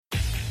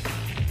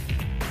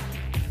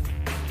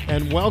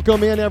And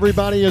welcome in,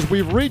 everybody, as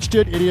we've reached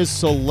it. It is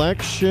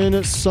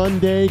Selection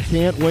Sunday.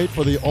 Can't wait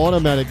for the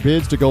automatic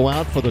bids to go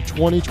out for the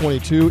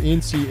 2022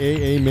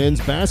 NCAA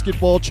Men's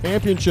Basketball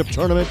Championship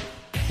Tournament.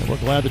 And we're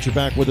glad that you're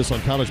back with us on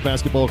College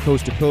Basketball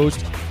Coast to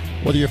Coast.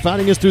 Whether you're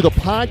finding us through the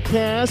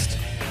podcast,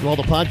 through all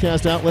the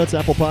podcast outlets,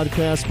 Apple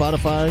Podcasts,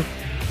 Spotify,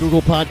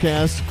 Google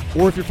Podcasts,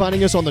 or if you're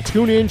finding us on the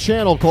TuneIn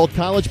channel called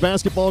College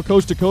Basketball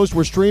Coast to Coast,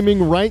 we're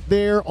streaming right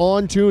there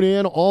on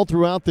TuneIn all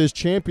throughout this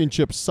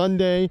Championship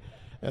Sunday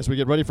as we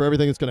get ready for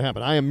everything that's going to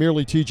happen. I am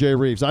merely TJ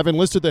Reeves. I've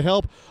enlisted the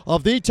help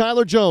of the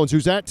Tyler Jones,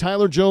 who's at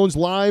Tyler Jones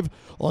Live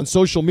on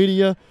social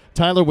media.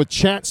 Tyler with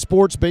Chat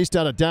Sports based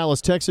out of Dallas,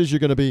 Texas.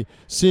 You're going to be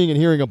seeing and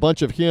hearing a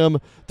bunch of him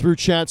through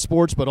Chat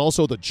Sports, but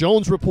also the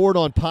Jones Report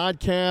on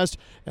podcast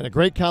and a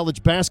great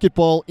college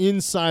basketball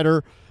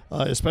insider,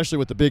 especially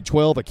with the Big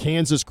 12, a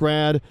Kansas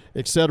grad,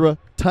 etc.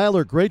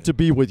 Tyler, great to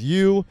be with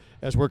you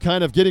as we're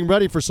kind of getting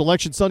ready for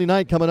Selection Sunday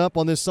night coming up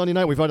on this Sunday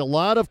night. We've had a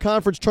lot of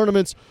conference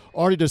tournaments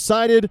already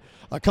decided,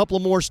 a couple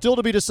more still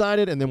to be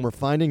decided, and then we're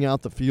finding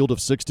out the field of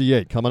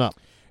 68 coming up.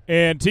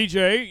 And,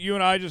 TJ, you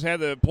and I just had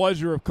the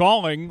pleasure of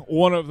calling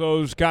one of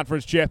those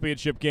conference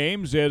championship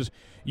games as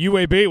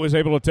UAB was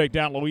able to take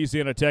down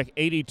Louisiana Tech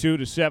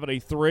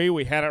 82-73.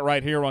 We had it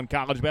right here on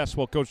College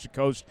Basketball Coast to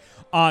Coast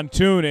on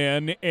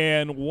TuneIn.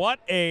 And what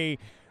a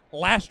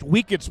last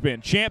week it's been.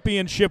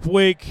 Championship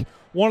week,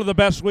 one of the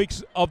best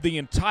weeks of the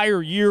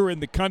entire year in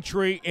the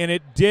country, and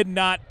it did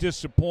not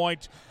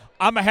disappoint.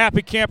 I'm a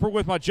happy camper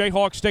with my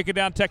Jayhawks taking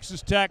down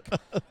Texas Tech.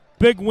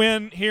 Big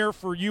win here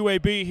for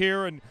UAB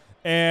here,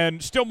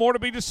 and still more to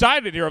be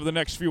decided here over the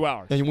next few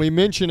hours. And we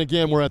mentioned,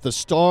 again, we're at the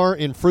Star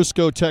in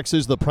Frisco,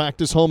 Texas, the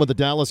practice home of the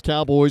Dallas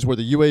Cowboys, where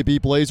the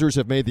UAB Blazers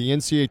have made the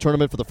NCAA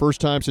tournament for the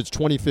first time since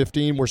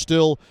 2015. We're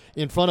still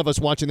in front of us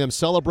watching them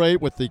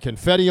celebrate with the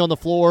confetti on the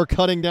floor,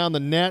 cutting down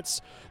the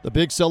nets, the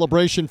big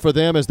celebration for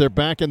them as they're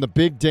back in the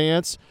big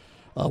dance.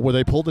 Where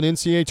they pulled an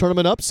NCAA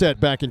tournament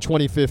upset back in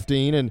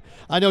 2015. And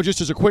I know,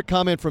 just as a quick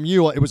comment from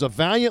you, it was a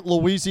valiant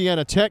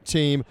Louisiana Tech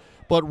team,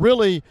 but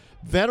really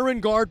veteran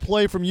guard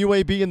play from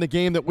UAB in the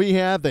game that we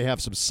have. They have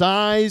some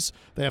size.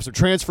 They have some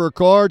transfer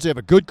cards. They have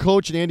a good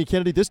coach in Andy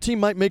Kennedy. This team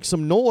might make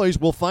some noise.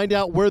 We'll find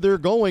out where they're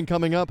going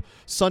coming up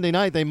Sunday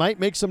night. They might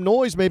make some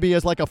noise maybe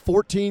as like a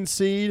 14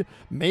 seed,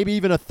 maybe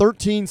even a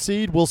 13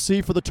 seed. We'll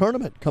see for the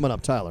tournament coming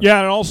up, Tyler. Yeah,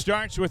 and it all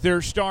starts with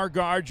their star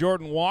guard,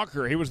 Jordan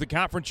Walker. He was the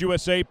Conference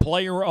USA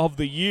Player of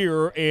the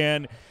Year,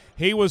 and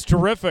he was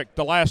terrific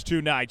the last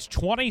two nights.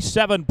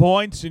 27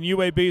 points in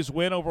UAB's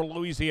win over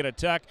Louisiana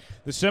Tech.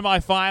 The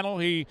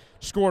semifinal, he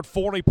scored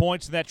 40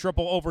 points in that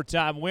triple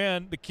overtime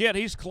win. The kid,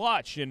 he's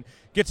clutch and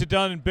gets it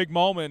done in big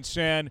moments.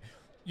 And,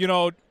 you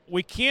know,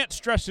 we can't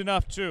stress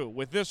enough, too,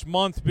 with this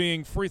month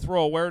being Free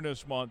Throw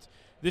Awareness Month,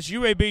 this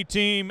UAB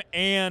team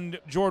and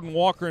Jordan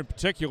Walker in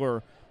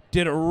particular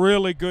did a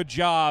really good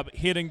job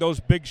hitting those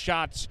big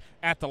shots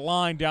at the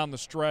line down the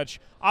stretch.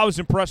 I was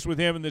impressed with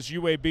him and this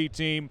UAB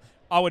team.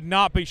 I would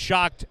not be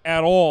shocked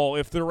at all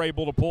if they're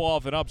able to pull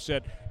off an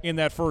upset in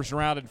that first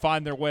round and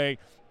find their way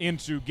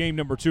into game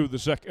number 2 of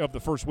the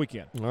first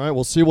weekend. All right,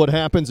 we'll see what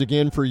happens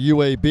again for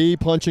UAB.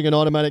 Punching an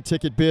automatic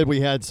ticket bid.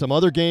 We had some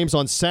other games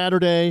on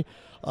Saturday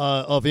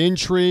of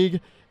intrigue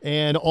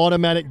and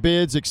automatic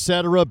bids,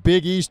 etc.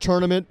 Big East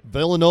tournament.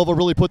 Villanova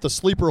really put the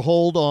sleeper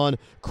hold on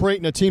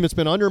Creighton, a team that's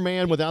been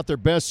undermanned without their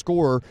best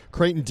scorer.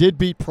 Creighton did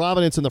beat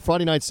Providence in the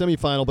Friday night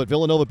semifinal, but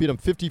Villanova beat them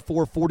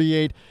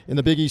 54-48 in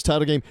the Big East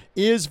title game.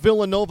 Is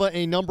Villanova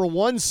a number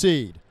 1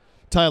 seed,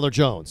 Tyler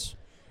Jones?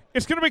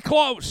 It's going to be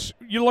close.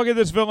 You look at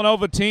this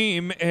Villanova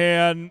team,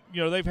 and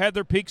you know they've had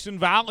their peaks and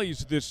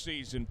valleys this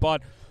season,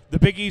 but the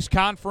Big East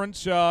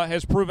Conference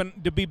has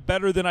proven to be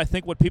better than I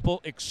think what people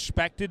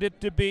expected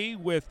it to be,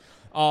 with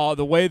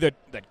the way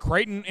that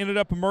Creighton ended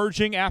up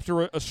emerging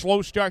after a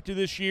slow start to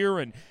this year,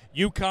 and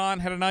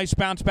UConn had a nice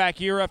bounce-back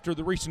year after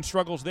the recent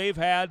struggles they've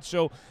had.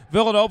 So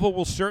Villanova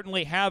will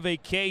certainly have a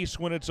case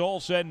when it's all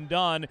said and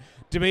done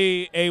to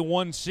be a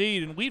 1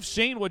 seed. And we've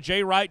seen what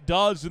Jay Wright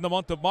does in the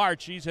month of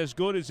March. He's as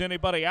good as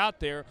anybody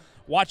out there.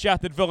 Watch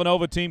out, that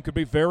Villanova team could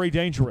be very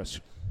dangerous.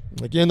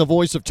 Again, the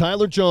voice of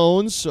Tyler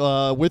Jones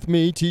with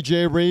me,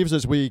 TJ Reeves,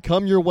 as we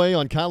come your way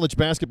on College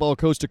Basketball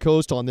Coast to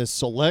Coast on this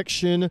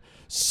Selection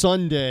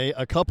Sunday.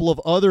 A couple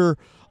of other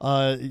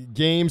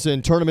games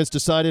and tournaments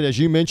decided, as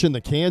you mentioned,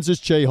 the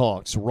Kansas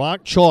Jayhawks.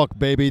 Rock chalk,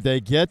 baby.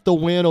 They get the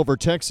win over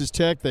Texas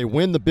Tech. They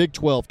win the Big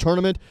 12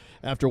 tournament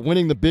after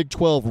winning the Big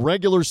 12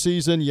 regular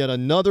season. Yet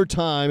another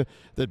time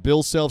that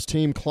Bill Self's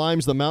team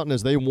climbs the mountain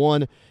as they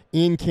won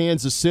in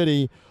Kansas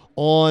City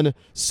on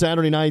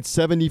Saturday night,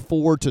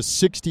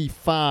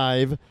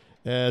 74-65,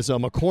 as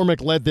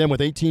McCormick led them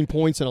with 18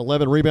 points and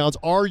 11 rebounds.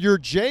 Are your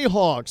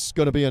Jayhawks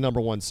going to be a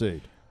number 1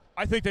 seed?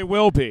 I think they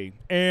will be.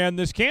 And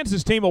this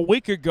Kansas team a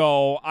week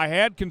ago, I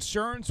had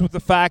concerns with the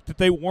fact that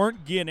they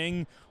weren't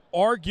getting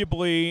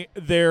arguably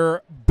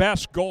their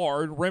best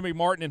guard, Remy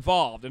Martin,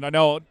 involved. And I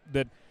know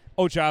that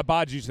Ochai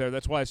Agbaji's there.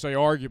 That's why I say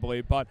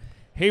arguably. But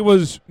he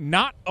was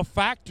not a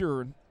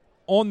factor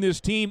on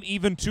this team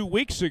even 2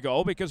 weeks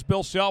ago because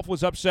Bill Self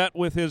was upset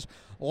with his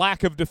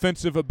lack of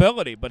defensive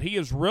ability. But he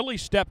has really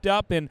stepped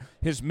up, and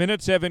his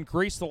minutes have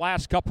increased the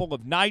last couple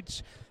of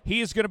nights.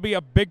 He is going to be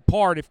a big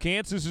part. If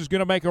Kansas is going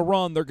to make a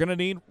run, they're going to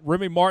need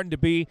Remy Martin to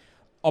be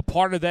a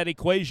part of that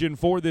equation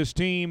for this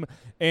team.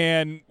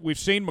 And we've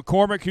seen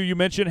McCormick, who you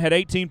mentioned, had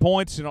 18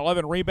 points and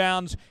 11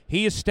 rebounds.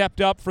 He has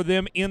stepped up for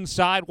them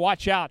inside.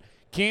 Watch out.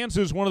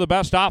 Kansas, one of the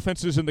best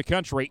offenses in the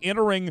country.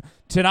 Entering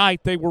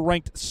tonight, they were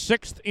ranked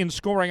 6th in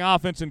scoring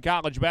offense in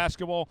college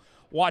basketball.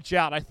 Watch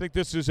out. I think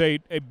this is a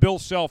Bill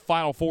Self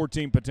Final Four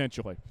team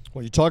potentially.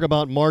 Well, you talk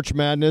about March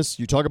Madness.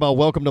 You talk about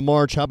Welcome to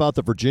March. How about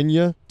the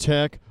Virginia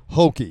Tech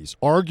Hokies?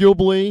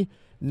 Arguably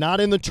not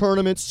in the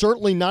tournament,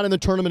 certainly not in the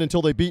tournament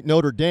until they beat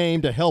Notre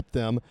Dame to help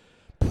them.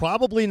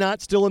 Probably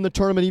not still in the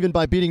tournament even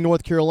by beating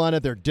North Carolina.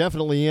 They're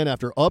definitely in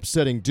after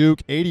upsetting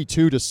Duke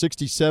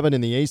 82-67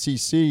 in the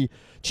ACC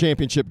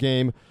championship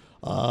game.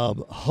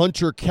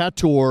 Hunter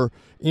Cattoor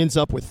ends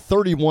up with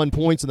 31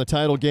 points in the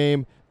title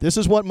game. This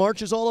is what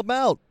March is all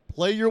about.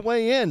 Play your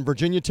way in.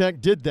 Virginia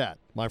Tech did that,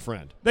 my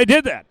friend. They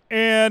did that.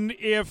 And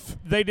if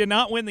they did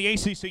not win the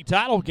ACC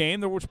title game,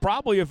 there was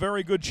probably a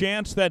very good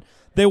chance that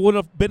they would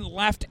have been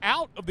left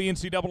out of the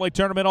NCAA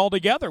tournament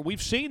altogether.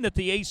 We've seen that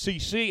the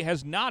ACC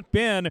has not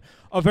been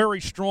a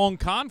very strong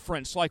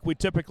conference like we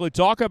typically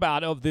talk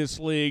about of this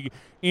league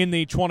in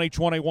the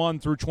 2021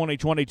 through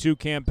 2022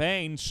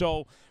 campaign.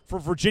 So for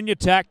Virginia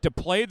Tech to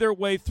play their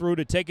way through,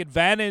 to take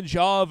advantage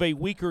of a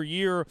weaker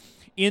year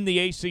in the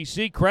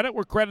ACC, credit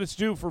where credit's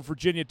due for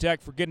Virginia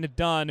Tech for getting it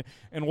done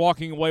and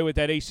walking away with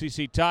that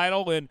ACC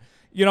title. And,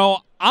 you know,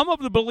 I'm of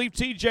the belief,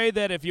 TJ,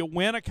 that if you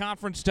win a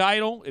conference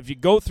title, if you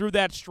go through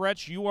that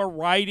stretch, you are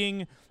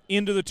riding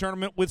into the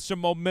tournament with some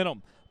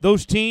momentum.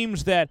 Those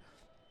teams that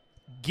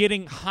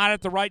getting hot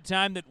at the right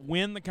time that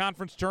win the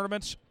conference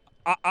tournaments,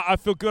 I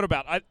feel good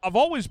about. I've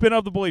always been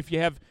of the belief you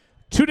have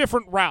two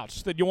different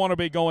routes that you want to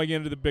be going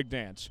into the big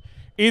dance.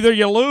 Either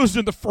you lose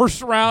in the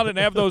first round and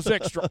have those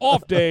extra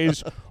off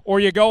days, or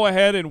you go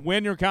ahead and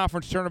win your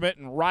conference tournament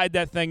and ride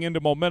that thing into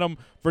momentum.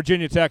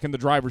 Virginia Tech in the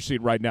driver's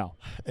seat right now.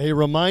 A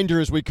reminder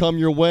as we come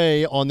your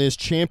way on this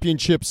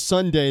championship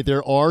Sunday,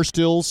 there are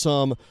still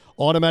some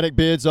automatic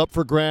bids up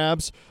for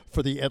grabs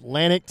for the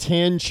Atlantic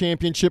 10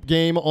 championship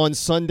game on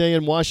Sunday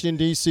in Washington,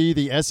 D.C.,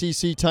 the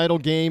SEC title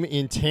game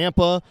in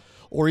Tampa,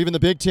 or even the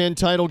Big Ten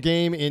title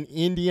game in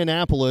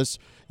Indianapolis.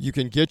 You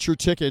can get your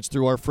tickets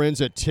through our friends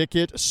at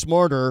Ticket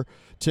Smarter,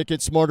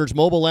 Ticket Smarter's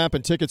mobile app,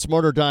 and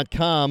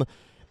TicketSmarter.com.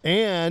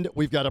 And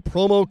we've got a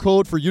promo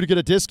code for you to get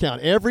a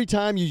discount. Every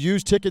time you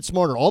use Ticket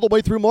Smarter, all the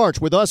way through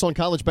March with us on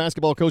College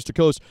Basketball Coast to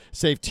Coast,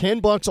 save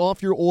 $10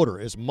 off your order.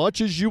 As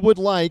much as you would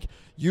like,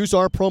 use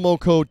our promo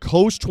code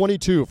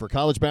COAST22 for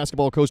College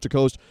Basketball Coast to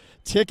Coast.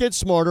 Ticket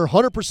Smarter,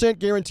 100%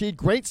 guaranteed,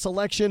 great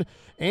selection,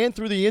 and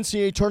through the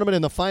NCAA tournament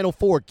and the Final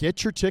Four.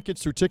 Get your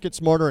tickets through Ticket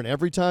Smarter, and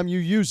every time you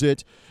use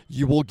it,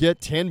 you will get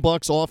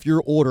 $10 off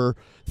your order.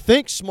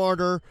 Think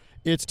smarter.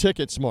 It's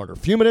Ticket Smarter.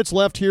 Few minutes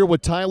left here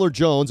with Tyler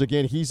Jones.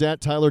 Again, he's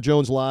at Tyler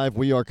Jones Live.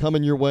 We are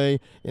coming your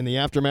way in the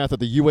aftermath of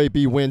the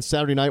UAB win.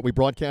 Saturday night, we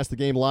broadcast the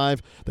game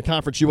live. The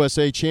Conference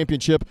USA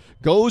Championship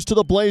goes to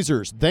the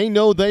Blazers. They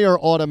know they are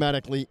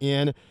automatically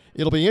in.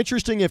 It'll be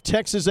interesting if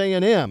Texas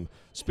A&M,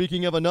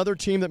 speaking of another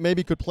team that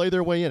maybe could play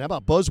their way in, how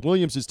about Buzz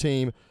Williams'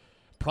 team?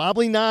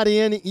 Probably not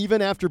in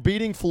even after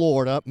beating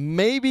Florida.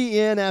 Maybe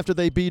in after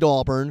they beat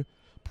Auburn.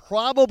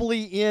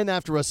 Probably in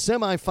after a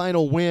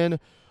semifinal win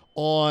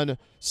on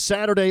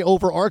Saturday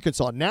over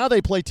Arkansas. Now they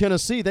play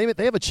Tennessee. They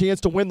have a chance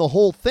to win the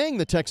whole thing,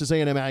 the Texas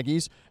A&M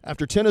Aggies,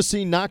 after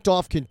Tennessee knocked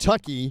off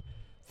Kentucky.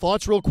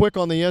 Thoughts real quick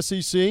on the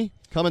SEC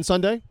coming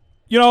Sunday?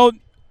 You know,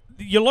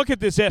 you look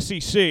at this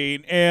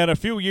SEC, and a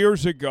few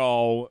years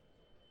ago,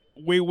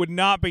 we would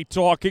not be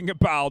talking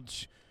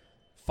about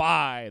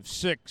 5,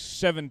 6,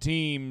 7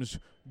 teams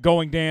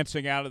going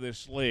dancing out of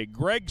this league.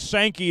 Greg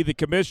Sankey, the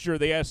commissioner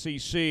of the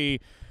SEC,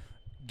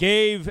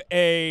 gave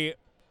a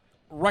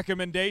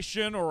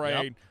recommendation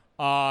or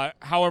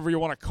however you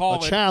want to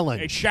call it,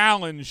 challenge. A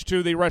challenge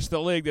to the rest of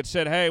the league that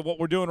said, hey, what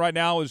we're doing right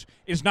now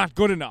is not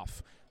good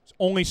enough. It's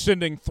only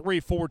sending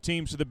 3-4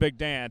 teams to the big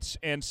dance,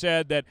 and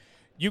said that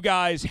you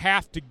guys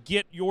have to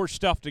get your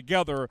stuff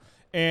together,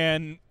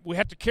 and we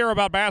have to care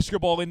about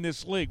basketball in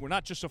this league. We're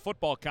not just a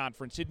football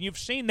conference, and you've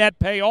seen that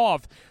pay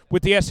off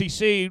with the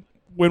SEC.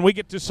 When we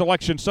get to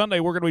Selection Sunday,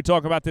 we're going to be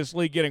talking about this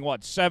league getting,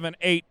 7,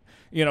 8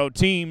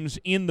 teams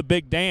in the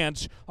big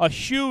dance. A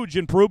huge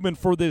improvement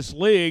for this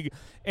league.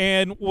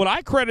 And what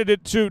I credit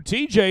it to,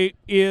 TJ,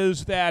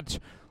 is that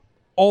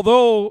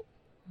although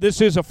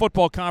this is a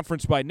football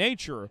conference by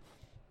nature,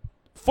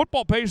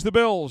 football pays the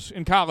bills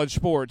in college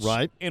sports.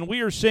 Right. And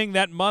we are seeing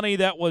that money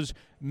that was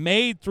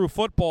made through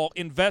football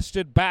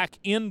invested back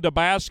into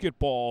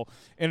basketball,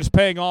 and it's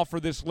paying off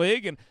for this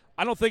league. And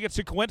I don't think it's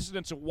a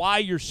coincidence of why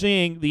you're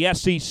seeing the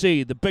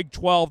SEC, the Big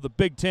 12, the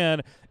Big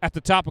 10 at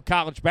the top of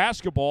college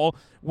basketball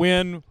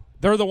when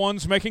they're the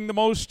ones making the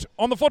most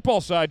on the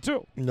football side,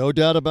 too. No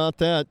doubt about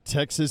that.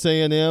 Texas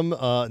A&M,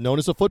 known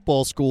as a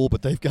football school,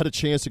 but they've got a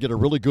chance to get a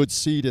really good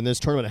seed in this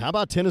tournament. How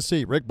about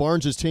Tennessee? Rick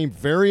Barnes' team,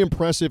 very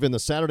impressive in the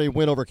Saturday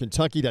win over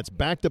Kentucky. That's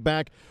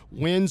back-to-back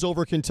wins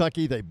over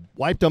Kentucky. They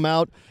wiped them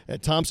out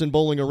at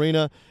Thompson-Boling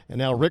Arena, and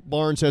now Rick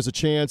Barnes has a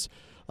chance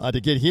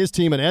to get his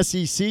team an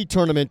SEC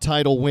tournament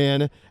title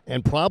win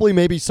and probably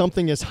maybe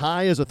something as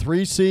high as a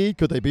 3 seed.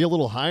 Could they be a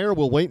little higher?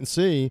 We'll wait and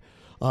see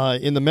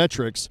in the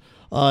metrics.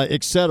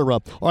 Etc.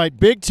 All right,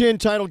 Big Ten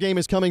title game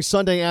is coming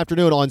Sunday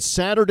afternoon. On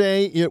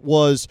Saturday, it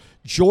was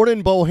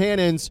Jordan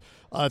Bohannon's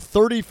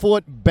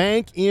 30-foot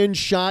bank-in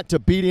shot to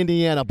beat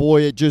Indiana.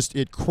 Boy,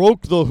 it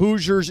croaked the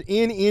Hoosiers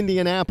in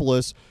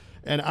Indianapolis,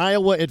 and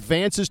Iowa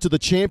advances to the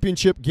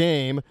championship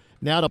game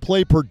now to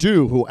play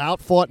Purdue, who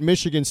outfought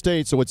Michigan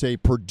State. So it's a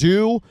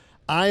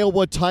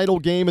Purdue-Iowa title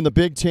game in the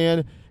Big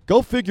Ten.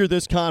 Go figure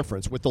this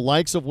conference with the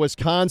likes of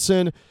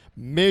Wisconsin,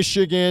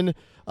 Michigan,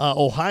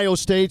 Ohio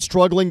State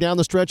struggling down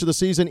the stretch of the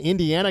season.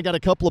 Indiana got a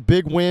couple of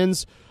big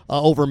wins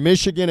over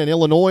Michigan and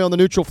Illinois on the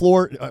neutral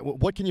floor.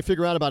 What can you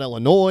figure out about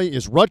Illinois?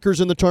 Is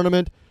Rutgers in the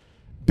tournament?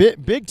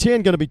 Big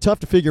Ten going to be tough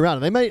to figure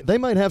out. And they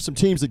might have some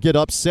teams that get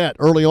upset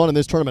early on in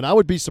this tournament. I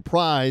would be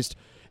surprised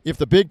if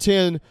the Big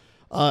Ten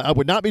I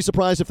would not be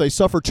surprised if they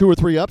suffer 2 or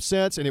 3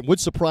 upsets, and it would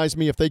surprise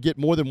me if they get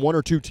more than 1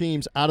 or 2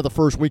 teams out of the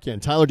first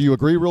weekend. Tyler, do you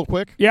agree real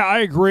quick? Yeah, I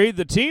agree.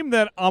 The team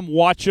that I'm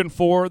watching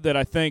for that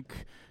I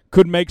think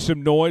could make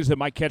some noise that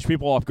might catch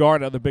people off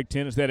guard out of the Big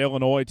Ten is that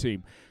Illinois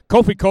team.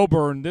 Kofi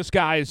Cockburn, this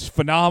guy is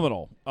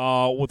phenomenal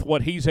with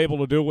what he's able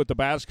to do with the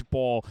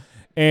basketball.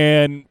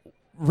 And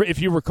if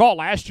you recall,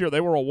 last year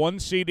they were a 1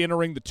 seed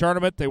entering the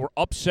tournament. They were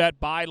upset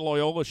by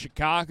Loyola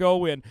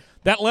Chicago, and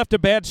that left a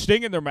bad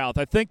sting in their mouth.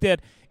 I think that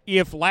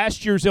if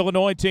last year's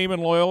Illinois team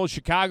and Loyola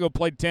Chicago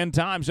played 10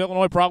 times,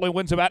 Illinois probably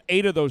wins about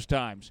 8 of those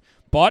times.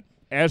 But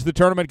as the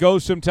tournament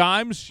goes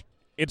sometimes,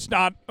 it's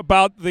not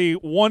about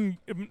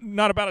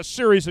not about a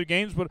series of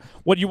games, but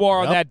what you are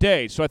on that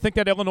day. So I think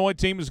that Illinois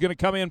team is going to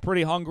come in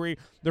pretty hungry.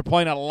 They're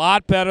playing a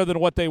lot better than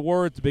what they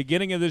were at the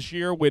beginning of this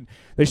year when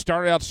they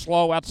started out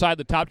slow outside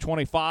the top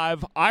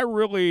 25. I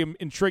really am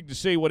intrigued to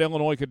see what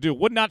Illinois could do.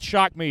 Would not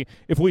shock me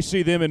if we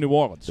see them in New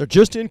Orleans. They're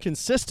just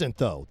inconsistent,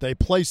 though. They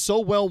play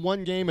so well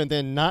one game and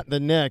then not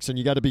the next, and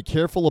you got to be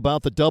careful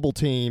about the double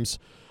teams.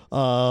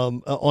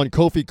 On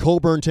Kofi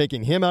Cockburn,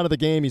 taking him out of the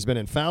game. He's been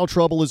in foul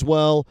trouble as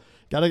well.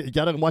 Got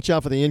to watch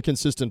out for the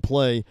inconsistent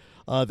play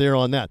there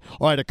on that.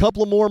 All right, a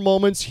couple of more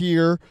moments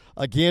here.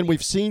 Again,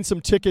 we've seen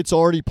some tickets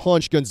already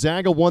punched.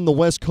 Gonzaga won the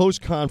West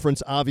Coast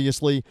Conference,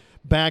 obviously,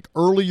 back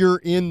earlier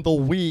in the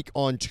week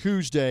on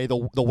Tuesday.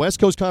 The West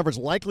Coast Conference,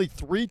 likely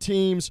 3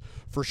 teams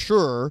for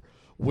sure,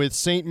 with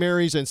St.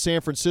 Mary's and San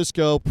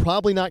Francisco.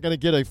 Probably not going to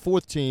get a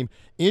 4th team.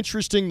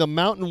 Interesting, the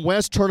Mountain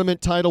West tournament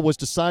title was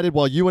decided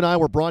while you and I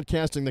were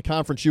broadcasting the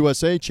Conference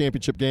USA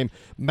championship game.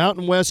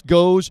 Mountain West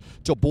goes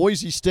to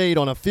Boise State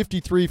on a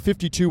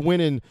 53-52 win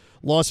in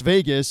Las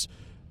Vegas.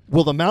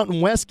 Will the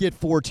Mountain West get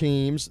 4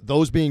 teams,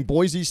 those being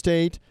Boise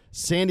State,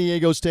 San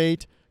Diego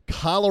State,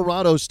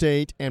 Colorado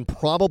State, and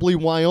probably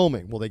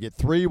Wyoming? Will they get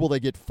 3? Will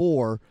they get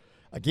 4?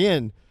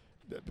 Again,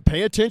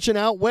 pay attention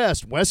out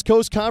west. West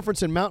Coast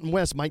Conference and Mountain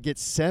West might get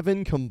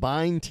 7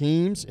 combined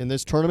teams in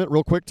this tournament.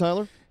 Real quick,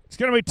 Tyler. It's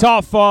going to be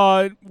tough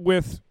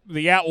with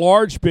the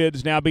at-large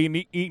bids now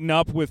being eaten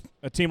up with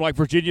a team like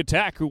Virginia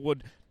Tech, who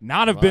would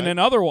not have been in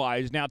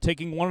otherwise, now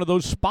taking one of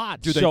those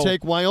spots. Do they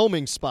take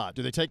Wyoming's spot?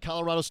 Do they take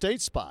Colorado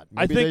State's spot?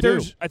 Maybe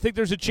I think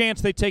there's a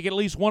chance they take at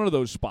least one of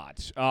those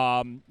spots.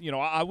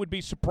 I would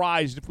be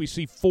surprised if we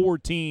see 4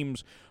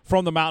 teams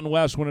from the Mountain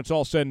West when it's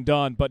all said and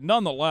done. But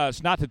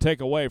nonetheless, not to take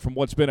away from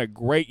what's been a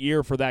great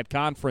year for that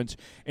conference.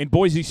 And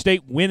Boise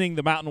State winning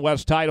the Mountain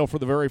West title for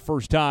the very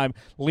first time.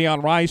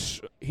 Leon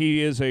Rice,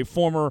 he is a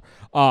former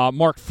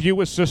Mark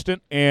Few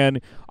assistant,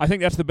 and I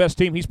think that's the best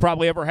team he's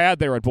probably ever had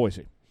there at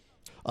Boise.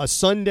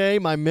 Sunday,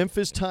 my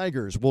Memphis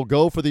Tigers will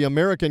go for the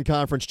American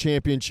Conference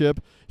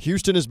Championship.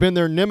 Houston has been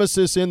their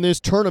nemesis in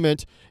this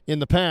tournament in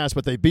the past,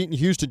 but they've beaten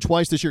Houston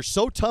twice this year.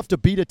 So tough to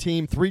beat a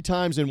team 3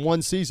 times in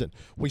one season.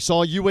 We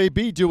saw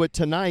UAB do it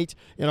tonight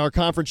in our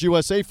Conference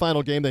USA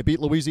final game. They beat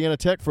Louisiana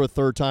Tech for a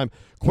 3rd time.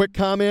 Quick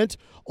comment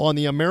on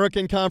the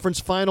American Conference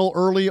final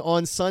early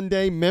on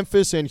Sunday.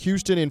 Memphis and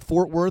Houston in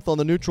Fort Worth on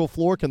the neutral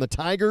floor. Can the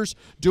Tigers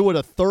do it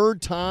a 3rd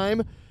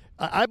time?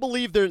 I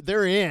believe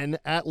they're in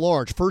at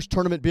large. First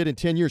tournament bid in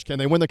 10 years. Can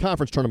they win the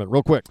conference tournament?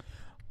 Real quick.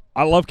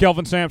 I love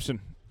Kelvin Sampson.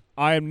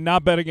 I am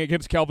not betting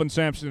against Kelvin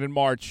Sampson in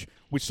March.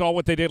 We saw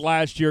what they did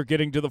last year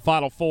getting to the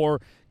Final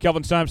Four.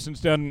 Kelvin Sampson's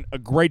done a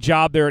great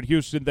job there at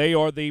Houston. They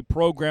are the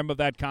program of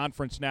that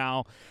conference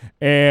now,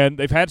 and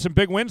they've had some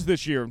big wins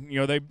this year.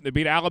 They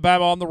beat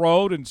Alabama on the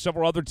road and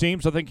several other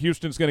teams. I think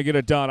Houston's going to get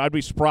it done. I'd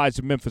be surprised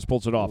if Memphis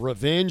pulls it off.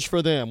 Revenge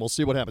for them. We'll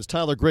see what happens.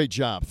 Tyler, great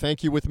job.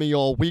 Thank you with me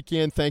all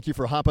weekend. Thank you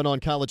for hopping on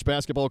college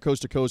basketball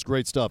coast to coast.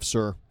 Great stuff,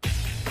 sir.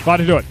 Glad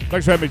to do it.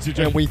 Thanks for having me,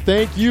 CJ. And we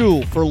thank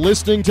you for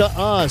listening to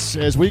us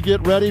as we get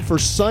ready for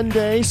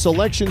Sunday,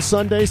 Selection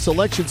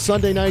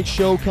Sunday night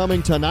show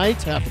coming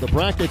tonight. Half of the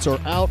brackets are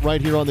out right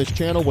here on this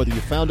channel, whether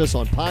you found us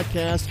on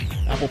podcast,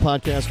 Apple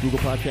Podcasts, Google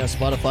Podcasts,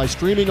 Spotify,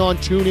 streaming on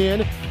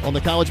TuneIn on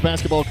the College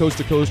Basketball Coast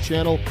to Coast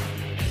channel.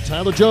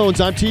 Tyler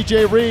Jones, I'm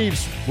TJ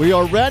Reeves. We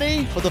are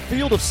ready for the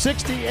field of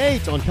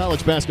 68 on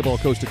College Basketball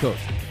Coast to Coast.